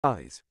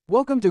Guys,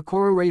 welcome to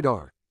Cora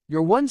Radar,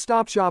 your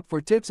one-stop shop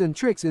for tips and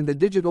tricks in the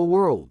digital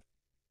world.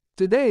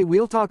 Today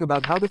we'll talk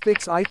about how to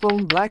fix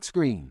iPhone black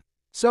screen.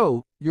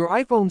 So, your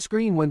iPhone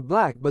screen went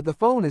black but the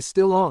phone is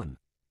still on.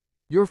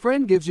 Your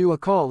friend gives you a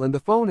call and the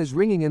phone is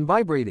ringing and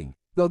vibrating,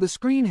 though the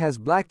screen has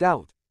blacked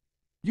out.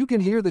 You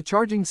can hear the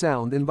charging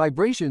sound and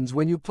vibrations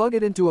when you plug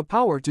it into a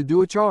power to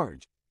do a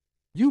charge.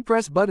 You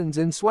press buttons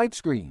and swipe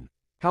screen.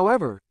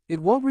 However, it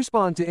won't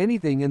respond to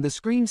anything and the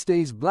screen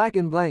stays black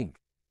and blank.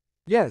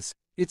 Yes,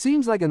 it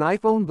seems like an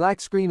iPhone black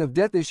screen of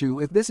death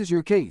issue. If this is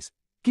your case,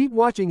 keep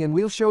watching and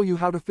we'll show you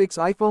how to fix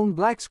iPhone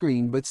black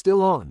screen but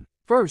still on.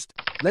 First,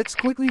 let's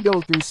quickly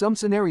go through some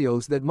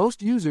scenarios that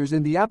most users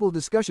in the Apple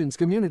discussions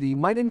community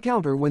might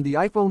encounter when the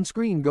iPhone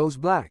screen goes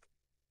black.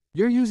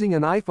 You're using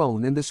an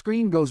iPhone and the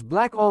screen goes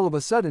black all of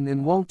a sudden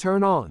and won't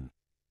turn on.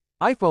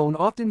 iPhone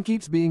often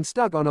keeps being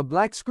stuck on a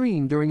black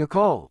screen during a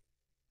call.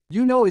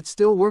 You know it's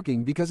still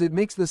working because it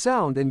makes the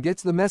sound and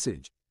gets the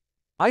message.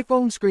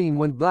 iPhone screen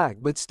went black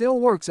but still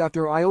works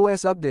after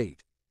iOS update.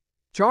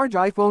 Charge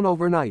iPhone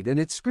overnight and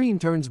its screen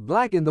turns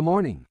black in the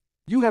morning.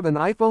 You have an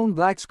iPhone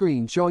black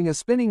screen showing a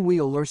spinning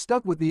wheel or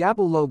stuck with the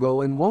Apple logo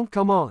and won't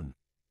come on.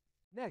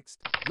 Next,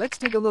 let's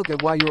take a look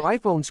at why your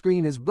iPhone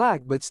screen is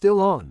black but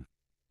still on.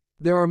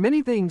 There are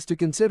many things to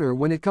consider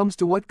when it comes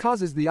to what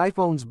causes the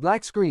iPhone's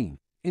black screen,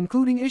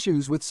 including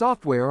issues with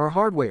software or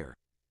hardware.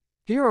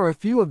 Here are a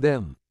few of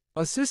them.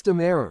 A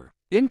system error.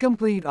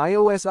 Incomplete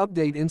iOS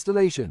update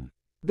installation.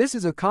 This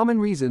is a common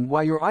reason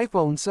why your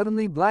iPhone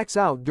suddenly blacks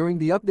out during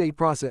the update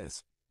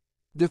process.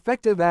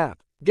 Defective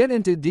app. Get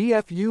into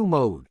DFU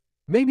mode.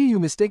 Maybe you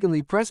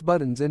mistakenly press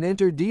buttons and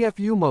enter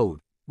DFU mode,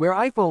 where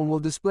iPhone will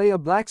display a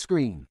black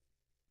screen.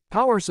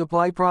 Power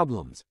supply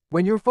problems.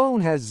 When your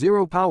phone has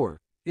zero power,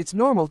 it's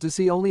normal to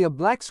see only a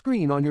black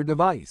screen on your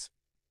device.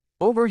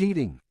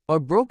 Overheating. A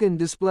broken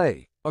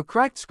display. A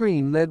cracked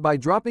screen led by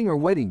dropping or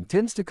wetting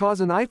tends to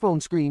cause an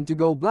iPhone screen to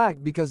go black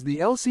because the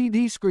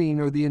LCD screen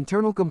or the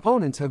internal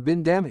components have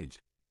been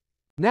damaged.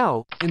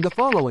 Now, in the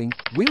following,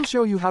 we'll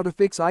show you how to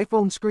fix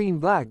iPhone screen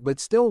black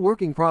but still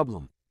working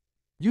problem.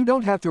 You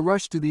don't have to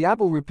rush to the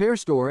Apple repair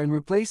store and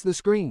replace the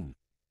screen.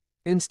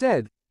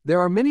 Instead, there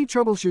are many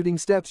troubleshooting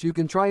steps you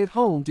can try at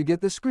home to get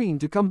the screen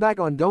to come back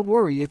on. Don't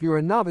worry if you're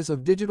a novice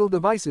of digital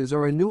devices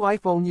or a new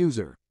iPhone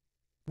user.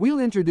 We'll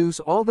introduce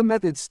all the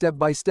methods step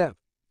by step,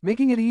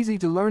 making it easy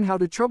to learn how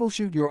to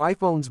troubleshoot your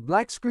iPhone's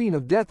black screen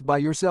of death by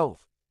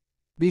yourself.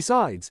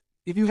 Besides,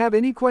 if you have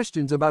any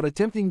questions about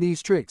attempting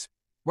these tricks,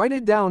 write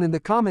it down in the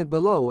comment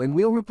below and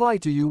we'll reply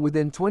to you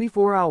within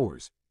 24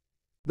 hours.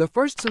 The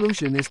first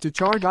solution is to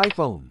charge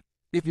iPhone.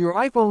 If your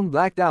iPhone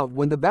blacked out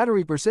when the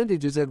battery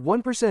percentage is at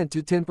 1%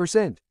 to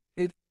 10%,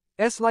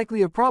 it's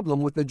likely a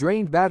problem with the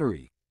drained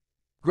battery.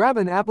 Grab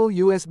an Apple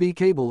USB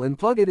cable and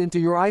plug it into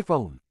your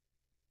iPhone.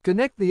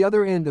 Connect the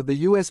other end of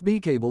the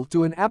USB cable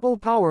to an Apple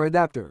power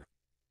adapter.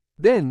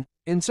 Then,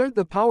 insert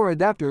the power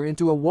adapter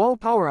into a wall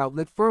power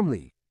outlet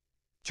firmly.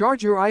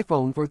 Charge your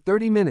iPhone for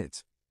 30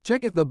 minutes.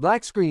 Check if the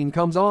black screen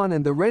comes on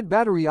and the red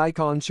battery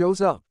icon shows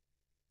up.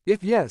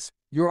 If yes,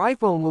 your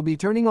iPhone will be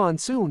turning on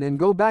soon and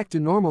go back to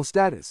normal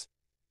status.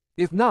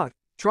 If not,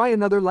 try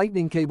another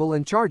lightning cable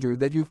and charger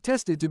that you've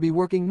tested to be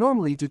working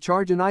normally to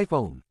charge an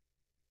iPhone.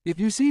 If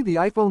you see the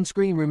iPhone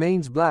screen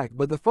remains black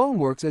but the phone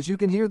works as you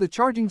can hear the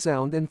charging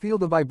sound and feel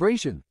the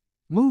vibration,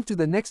 move to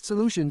the next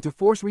solution to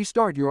force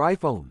restart your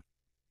iPhone.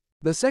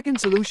 The second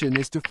solution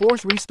is to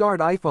force restart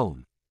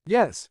iPhone.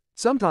 Yes,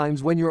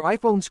 sometimes when your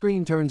iPhone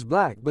screen turns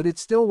black but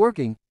it's still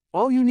working,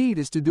 all you need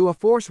is to do a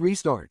force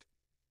restart.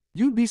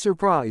 You'd be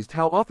surprised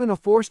how often a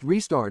forced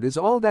restart is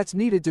all that's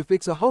needed to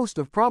fix a host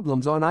of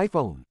problems on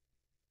iPhone.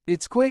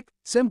 It's quick,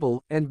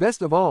 simple, and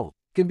best of all,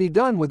 can be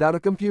done without a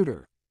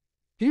computer.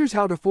 Here's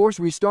how to force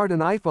restart an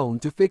iPhone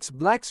to fix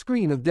black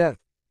screen of death.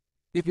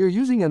 If you're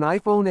using an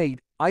iPhone 8,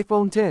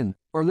 iPhone 10,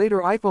 or later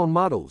iPhone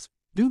models,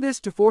 do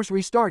this to force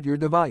restart your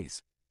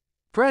device.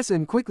 Press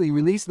and quickly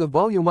release the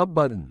volume up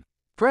button.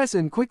 Press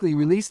and quickly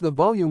release the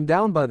volume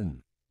down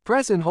button.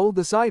 Press and hold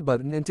the side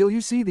button until you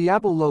see the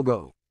Apple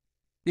logo.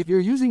 If you're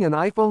using an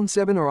iPhone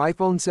 7 or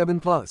iPhone 7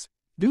 Plus,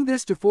 do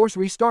this to force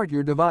restart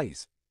your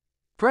device.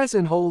 Press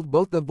and hold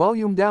both the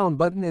volume down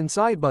button and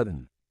side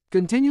button.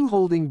 Continue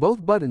holding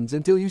both buttons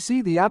until you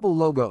see the Apple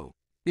logo.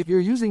 If you're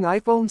using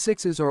iPhone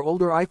 6s or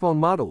older iPhone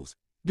models,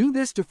 do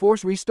this to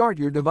force restart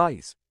your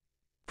device.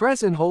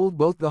 Press and hold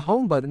both the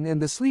home button and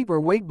the sleep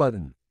or wake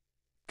button.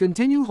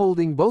 Continue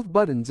holding both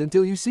buttons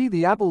until you see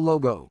the Apple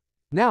logo.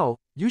 Now,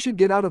 you should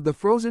get out of the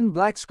frozen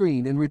black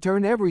screen and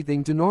return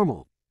everything to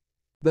normal.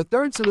 The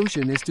third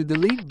solution is to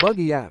delete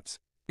buggy apps.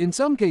 In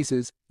some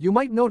cases, you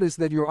might notice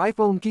that your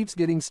iPhone keeps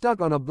getting stuck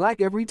on a black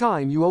every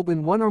time you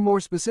open one or more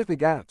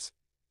specific apps.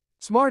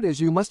 Smart as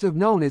you must have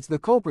known it's the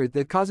culprit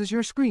that causes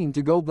your screen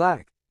to go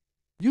black.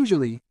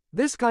 Usually,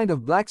 this kind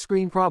of black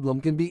screen problem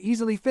can be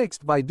easily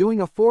fixed by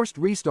doing a forced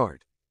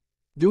restart.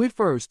 Do it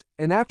first,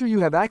 and after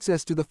you have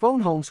access to the phone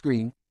home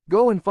screen,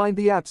 go and find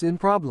the apps in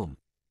problem.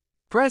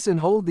 Press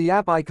and hold the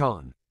app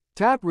icon.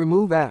 Tap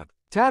Remove App.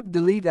 Tap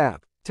Delete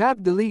App. Tap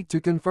Delete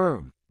to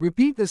confirm.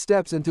 Repeat the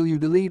steps until you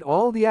delete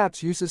all the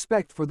apps you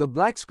suspect for the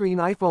black screen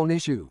iPhone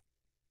issue.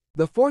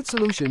 The fourth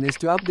solution is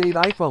to update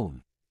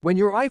iPhone. When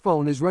your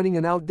iPhone is running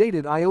an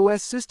outdated iOS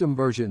system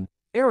version,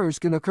 errors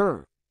can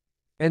occur.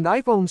 And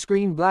iPhone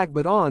screen black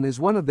but on is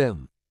one of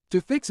them.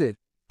 To fix it,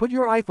 put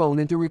your iPhone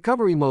into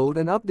recovery mode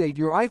and update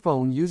your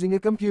iPhone using a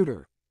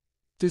computer.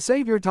 To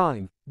save your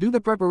time, do the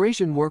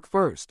preparation work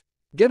first.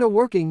 Get a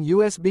working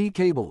USB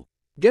cable.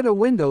 Get a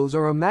Windows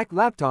or a Mac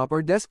laptop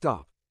or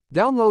desktop.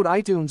 Download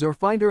iTunes or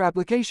Finder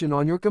application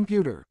on your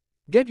computer.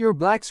 Get your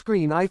black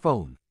screen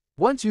iPhone.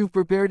 Once you've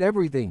prepared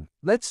everything,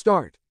 let's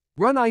start.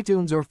 Run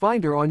iTunes or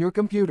Finder on your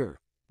computer.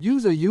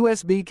 Use a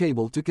USB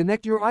cable to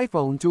connect your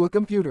iPhone to a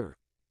computer.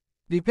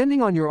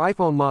 Depending on your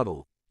iPhone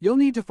model, you'll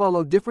need to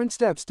follow different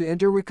steps to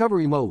enter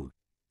recovery mode.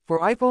 For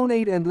iPhone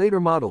 8 and later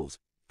models,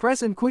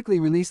 press and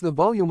quickly release the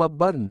volume up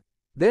button,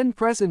 then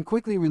press and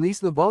quickly release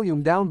the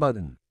volume down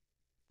button.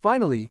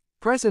 Finally,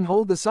 press and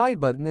hold the side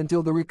button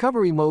until the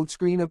recovery mode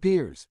screen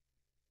appears.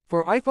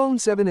 For iPhone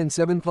 7 and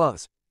 7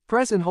 Plus,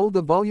 press and hold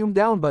the volume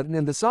down button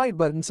and the side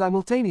button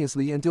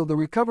simultaneously until the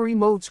recovery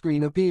mode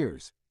screen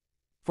appears.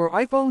 For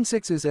iPhone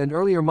 6s and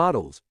earlier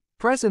models,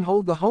 press and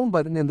hold the home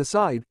button and the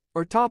side,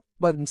 or top,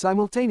 button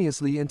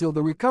simultaneously until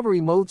the recovery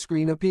mode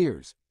screen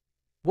appears.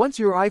 Once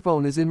your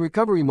iPhone is in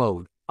recovery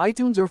mode,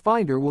 iTunes or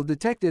Finder will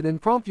detect it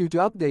and prompt you to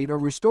update or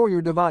restore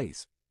your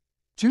device.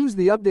 Choose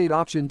the update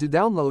option to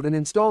download and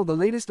install the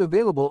latest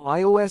available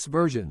iOS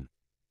version.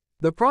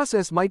 The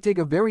process might take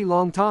a very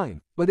long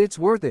time, but it's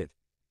worth it.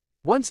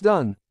 Once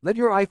done, let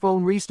your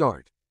iPhone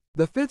restart.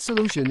 The fifth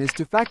solution is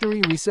to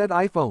factory reset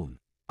iPhone.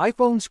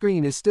 iPhone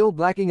screen is still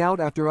blacking out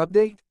after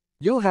update?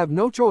 You'll have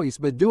no choice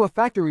but do a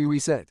factory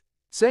reset.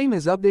 Same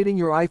as updating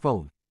your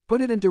iPhone.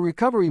 Put it into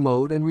recovery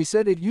mode and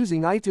reset it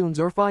using iTunes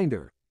or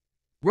Finder.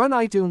 Run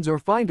iTunes or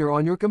Finder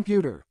on your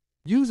computer.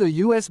 Use a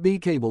USB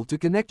cable to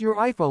connect your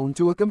iPhone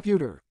to a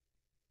computer.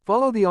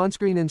 Follow the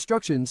on-screen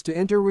instructions to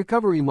enter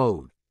recovery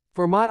mode.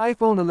 For my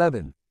iPhone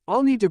 11,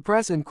 I'll need to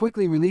press and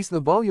quickly release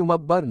the volume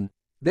up button,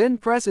 then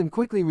press and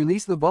quickly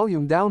release the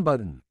volume down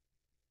button.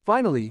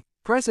 Finally,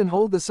 press and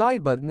hold the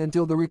side button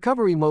until the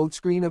recovery mode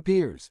screen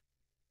appears.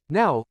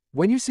 Now,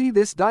 when you see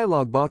this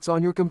dialog box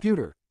on your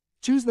computer,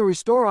 choose the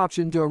restore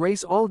option to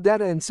erase all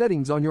data and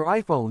settings on your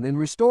iPhone and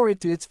restore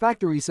it to its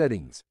factory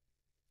settings.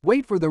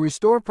 Wait for the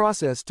restore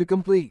process to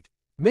complete.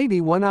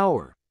 Maybe 1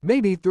 hour,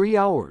 maybe 3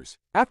 hours.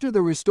 After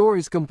the restore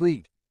is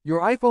complete,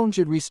 your iPhone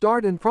should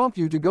restart and prompt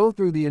you to go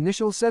through the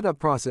initial setup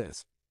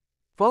process.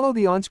 Follow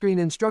the on-screen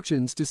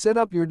instructions to set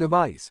up your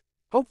device.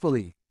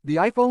 Hopefully, the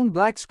iPhone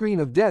black screen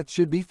of death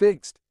should be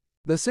fixed.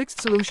 The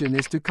sixth solution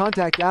is to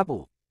contact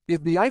Apple.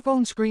 If the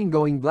iPhone screen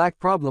going black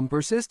problem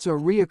persists or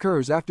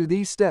reoccurs after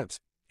these steps,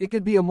 it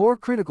could be a more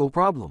critical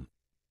problem.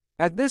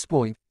 At this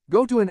point,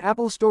 go to an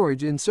Apple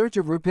storage in search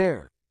of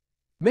repair.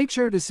 Make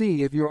sure to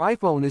see if your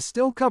iPhone is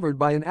still covered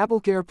by an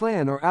AppleCare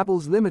plan or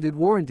Apple's limited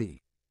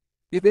warranty.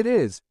 If it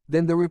is,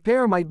 then the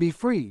repair might be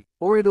free,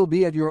 or it'll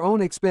be at your own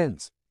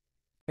expense.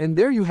 And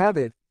there you have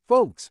it,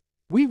 folks.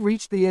 We've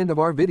reached the end of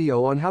our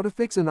video on how to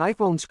fix an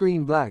iPhone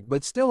screen black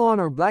but still on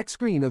our black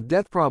screen of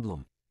death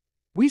problem.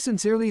 We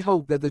sincerely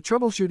hope that the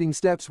troubleshooting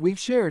steps we've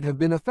shared have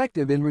been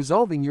effective in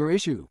resolving your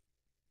issue.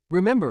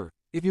 Remember,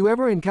 if you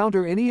ever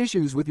encounter any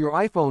issues with your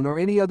iPhone or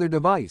any other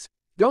device,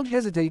 don't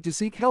hesitate to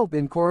seek help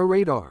in Cora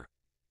Radar.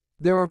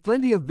 There are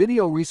plenty of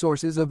video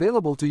resources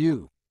available to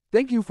you.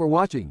 Thank you for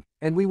watching,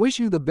 and we wish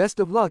you the best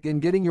of luck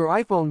in getting your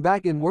iPhone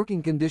back in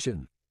working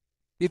condition.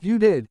 If you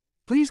did,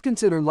 please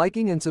consider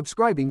liking and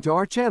subscribing to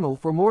our channel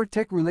for more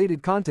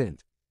tech-related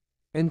content.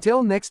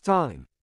 Until next time.